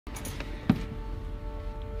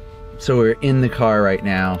So we're in the car right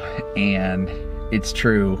now, and it's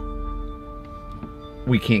true,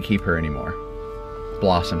 we can't keep her anymore.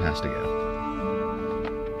 Blossom has to go.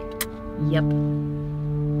 Yep.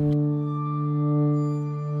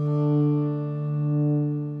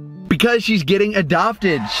 Because she's getting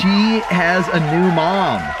adopted. She has a new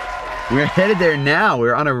mom. We're headed there now.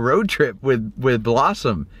 We're on a road trip with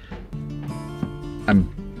Blossom.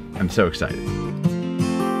 I'm so excited.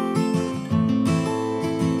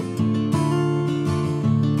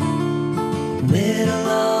 Middle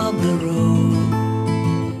of the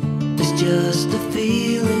road, it's just a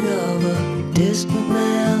feeling of a distant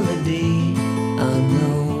melody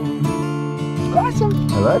unknown. Blossom,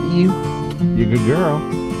 I love you. You're a good girl.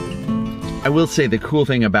 I will say the cool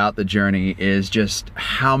thing about the journey is just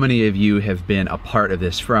how many of you have been a part of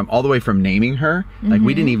this, from all the way from naming her, like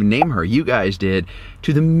we didn't even name her, you guys did,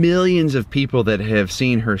 to the millions of people that have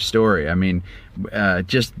seen her story. I mean,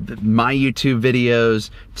 just my YouTube videos,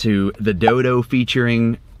 to the Dodo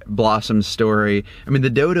featuring Blossom's story. I mean, the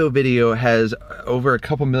Dodo video has over a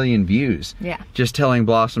couple million views. Yeah. Just telling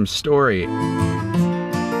Blossom's story. You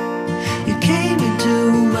came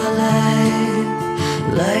into my life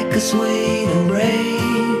like a sweet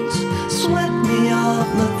embrace, swept me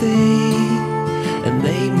off my feet and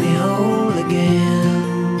made me whole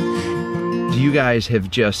again. You guys have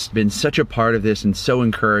just been such a part of this and so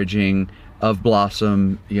encouraging of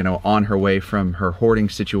Blossom, you know, on her way from her hoarding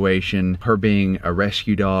situation, her being a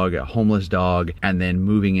rescue dog, a homeless dog, and then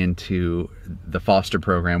moving into the foster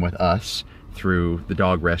program with us through the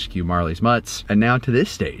dog rescue Marley's Mutts, and now to this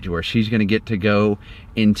stage where she's gonna get to go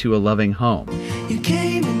into a loving home. You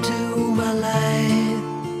came into my life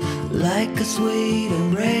like a sweet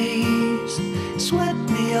embrace, swept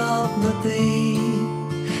me off my feet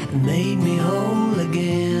and made me whole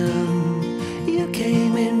again. You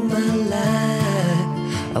came in my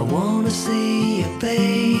life, I wanna see your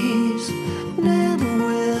face, never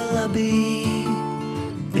will I be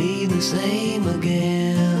the same again.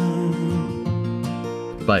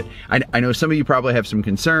 But I know some of you probably have some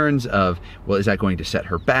concerns of, well, is that going to set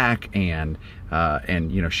her back, and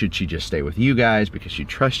you know, should she just stay with you guys because she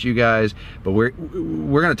trusts you guys? But we're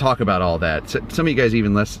going to talk about all that. So, some of you guys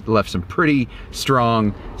even left some pretty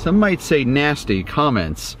strong, some might say nasty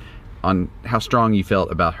comments on how strong you felt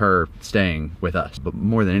about her staying with us. But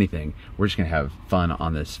more than anything, we're just going to have fun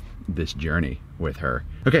on this journey with her.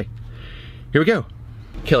 Okay, here we go.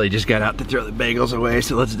 Kelly just got out to throw the bagels away,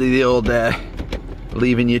 so let's do the old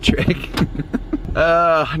leaving you trick.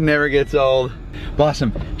 Never gets old.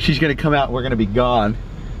 Blossom, she's gonna come out, we're gonna be gone.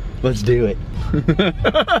 Let's do it.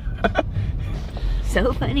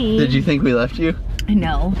 So funny. Did you think we left you?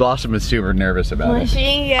 No. Blossom is super nervous about it.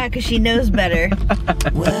 Yeah, because she knows better.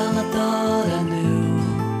 Well, I thought I knew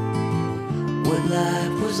what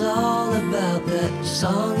life was all about. That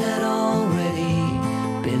song had already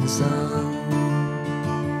been sung.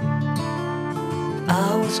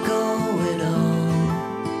 I was going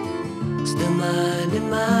on, still minding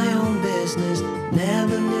my own business.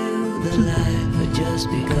 Never knew the life had just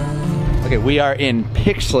begun. Okay, we are in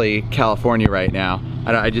Pixley, California right now.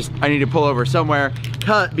 I need to pull over somewhere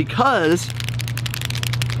because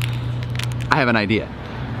I have an idea.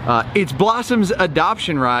 It's Blossom's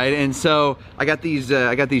adoption ride, and so I got these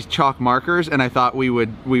chalk markers, and I thought we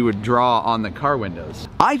would draw on the car windows.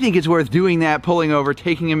 I think it's worth doing that, pulling over,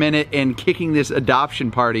 taking a minute, and kicking this adoption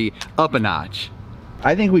party up a notch.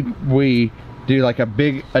 I think we do like a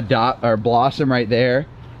big Blossom right there,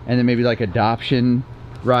 and then maybe like adoption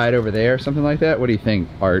ride over there, something like that. What do you think,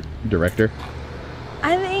 art director?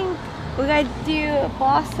 I think we gotta do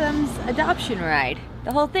Blossom's adoption ride.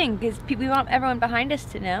 The whole thing, because we want everyone behind us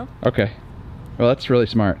to know. Okay. Well, that's really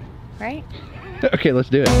smart. Right? Okay, let's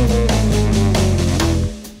do it.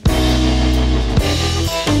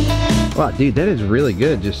 Wow, dude, that is really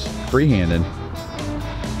good, just freehanding.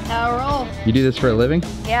 Now roll. You do this for a living?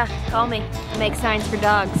 Yeah, call me. I make signs for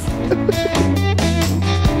dogs.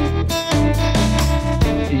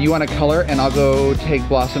 You want to color, and I'll go take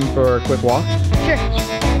Blossom for a quick walk? Sure.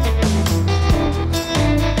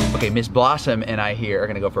 Okay, Miss Blossom and I here are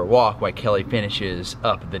gonna go for a walk while Kelly finishes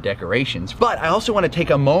up the decorations. But I also want to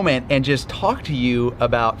take a moment and just talk to you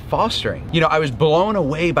about fostering. You know, I was blown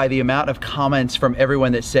away by the amount of comments from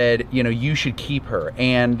everyone that said, you know, you should keep her.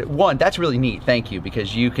 And one, that's really neat, thank you,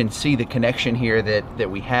 because you can see the connection here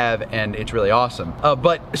that we have, and it's really awesome.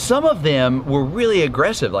 But some of them were really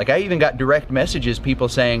aggressive. Like, I even got direct messages, people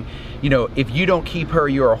saying, you know, if you don't keep her,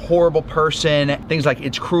 you're a horrible person. Things like,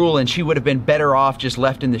 it's cruel and she would have been better off just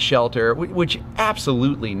left in the shelter, which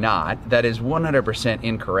absolutely not. That is 100%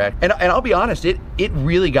 incorrect. And I'll be honest, it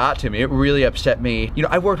really got to me. It really upset me. You know,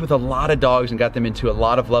 I've worked with a lot of dogs and got them into a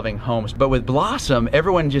lot of loving homes, but with Blossom,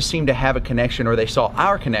 everyone just seemed to have a connection, or they saw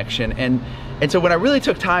our connection. And so when I really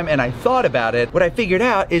took time and I thought about it, what I figured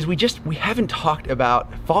out is we haven't talked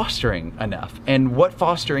about fostering enough, and what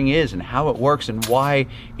fostering is and how it works and why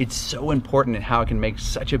it's so important and how it can make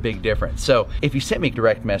such a big difference. So if you sent me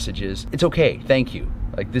direct messages, it's okay, thank you.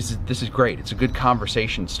 Like, this is great. It's a good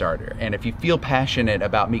conversation starter. And if you feel passionate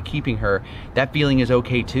about me keeping her, that feeling is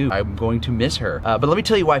okay too. I'm going to miss her. But let me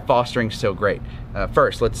tell you why fostering is so great.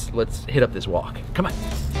 First, let's hit up this walk. Come on.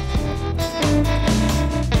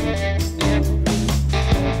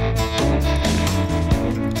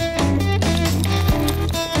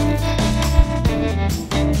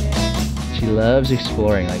 She loves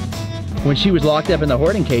exploring. Like, when she was locked up in the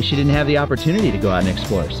hoarding case, she didn't have the opportunity to go out and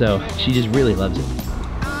explore. So she just really loves it.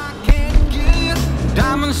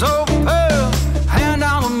 Diamonds so pearl, hand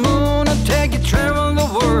on the moon and take you travel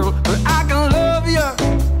the world, but I can love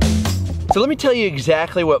you. So let me tell you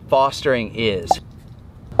exactly what fostering is.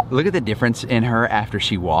 Look at the difference in her after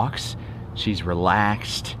she walks. She's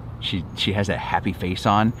relaxed. She has that happy face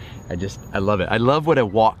on. I love it. I love what a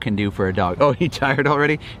walk can do for a dog. Oh, you tired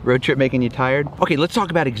already? Road trip making you tired? Okay, let's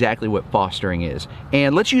talk about exactly what fostering is.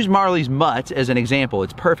 And let's use Marley's Mutts as an example.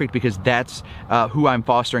 It's perfect because that's who I'm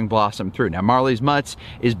fostering Blossom through. Now, Marley's Mutts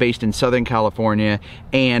is based in Southern California,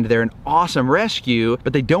 and they're an awesome rescue,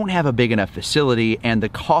 but they don't have a big enough facility, and the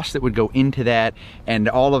cost that would go into that, and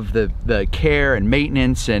all of the care and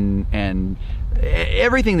maintenance and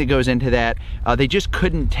everything that goes into that, they just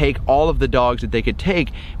couldn't take all of the dogs that they could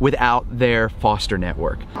take without their foster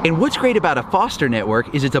network. And what's great about a foster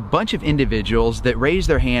network is it's a bunch of individuals that raise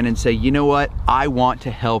their hand and say, you know what, I want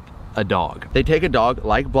to help a dog. They take a dog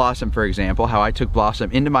like Blossom, for example, how I took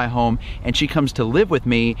Blossom into my home, and she comes to live with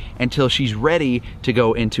me until she's ready to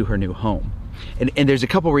go into her new home. And there's a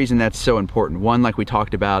couple reasons that's so important. One, like we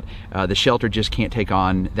talked about, the shelter just can't take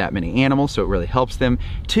on that many animals, so it really helps them.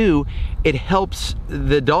 Two, it helps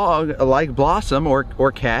the dog, like Blossom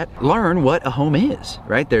or cat, learn what a home is,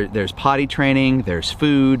 right? There's potty training, there's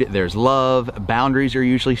food, there's love, boundaries are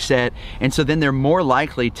usually set, and so then they're more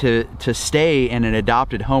likely to stay in an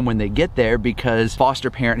adopted home when they get there because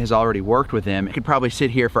foster parent has already worked with them. I could probably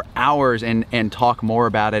sit here for hours and talk more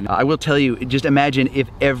about it. I will tell you, just imagine if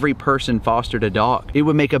every person fostered a dog. It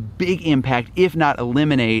would make a big impact, if not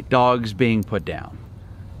eliminate, dogs being put down,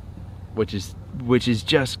 which is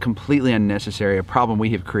just completely unnecessary, a problem we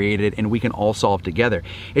have created and we can all solve together.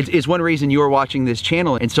 It's one reason you are watching this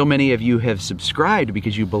channel, and so many of you have subscribed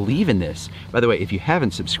because you believe in this. By the way, if you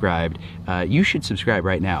haven't subscribed, you should subscribe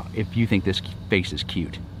right now if you think this face is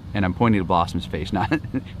cute. And I'm pointing to Blossom's face, not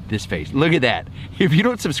this face. Look at that. If you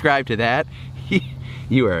don't subscribe to that,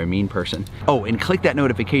 you are a mean person. Oh, and click that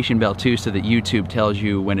notification bell too so that YouTube tells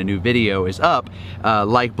you when a new video is up,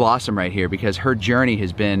 like Blossom right here, because her journey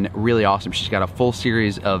has been really awesome. She's got a full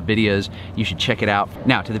series of videos. You should check it out.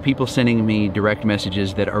 Now, to the people sending me direct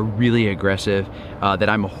messages that are really aggressive, that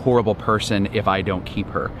I'm a horrible person if I don't keep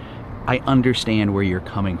her, I understand where you're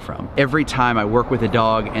coming from. Every time I work with a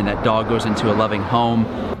dog and that dog goes into a loving home,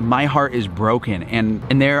 my heart is broken and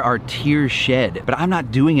there are tears shed, but I'm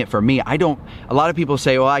not doing it for me. A lot of people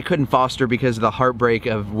say, well, I couldn't foster because of the heartbreak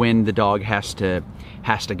of when the dog has to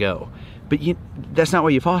go. But that's not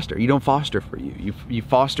what you foster. You don't foster for you. You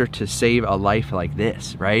foster to save a life like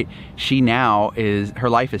this, right? Her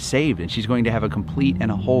life is saved, and she's going to have a complete and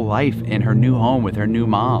a whole life in her new home with her new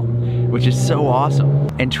mom, which is so awesome.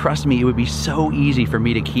 And trust me, it would be so easy for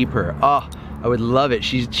me to keep her. Oh, I would love it.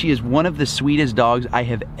 She is one of the sweetest dogs I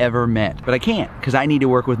have ever met. But I can't, because I need to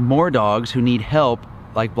work with more dogs who need help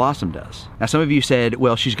like Blossom does. Now, some of you said,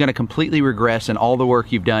 well, she's gonna completely regress and all the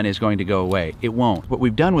work you've done is going to go away. It won't. What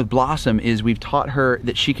we've done with Blossom is we've taught her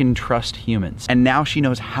that she can trust humans, and now she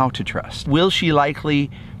knows how to trust. Will she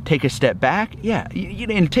likely take a step back? Yeah,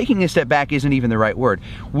 and taking a step back isn't even the right word.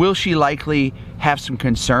 Will she likely have some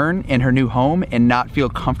concern in her new home and not feel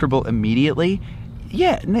comfortable immediately?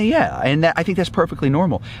 Yeah, and I think that's perfectly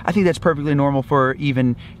normal. I think that's perfectly normal for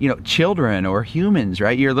even, children or humans,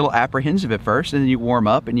 right? You're a little apprehensive at first, and then you warm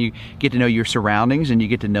up and you get to know your surroundings and you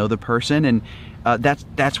get to know the person, and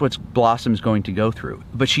that's what Blossom's going to go through.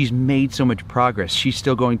 But she's made so much progress. She's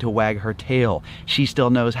still going to wag her tail. She still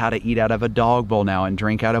knows how to eat out of a dog bowl now and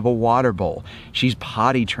drink out of a water bowl. She's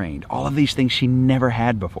potty trained. All of these things she never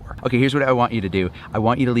had before. Okay, here's what I want you to do. I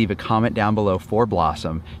want you to leave a comment down below for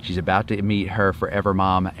Blossom. She's about to meet her forever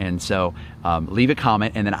mom, and so leave a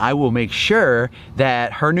comment, and then I will make sure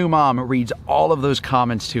that her new mom reads all of those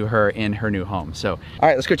comments to her in her new home. So, all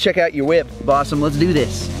right, let's go check out your whip, Blossom. Let's do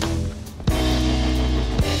this.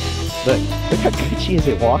 Look how good she is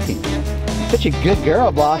at walking. Such a good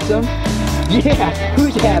girl, Blossom. Yeah,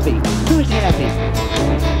 who's happy? Who's happy?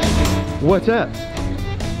 What's up?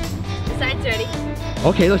 The sign's ready.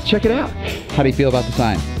 Okay, let's check it out. How do you feel about the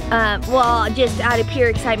sign? Well, just out of pure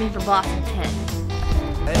excitement for Blossom 10.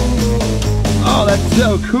 Oh, that's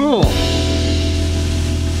so cool.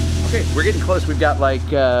 Okay, we're getting close. We've got like,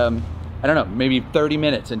 I don't know, maybe 30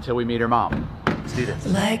 minutes until we meet her mom. Let's do this.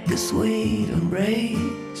 Like a sweet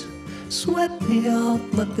embrace, swept me off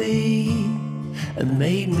my feet and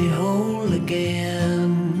made me whole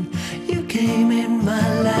again.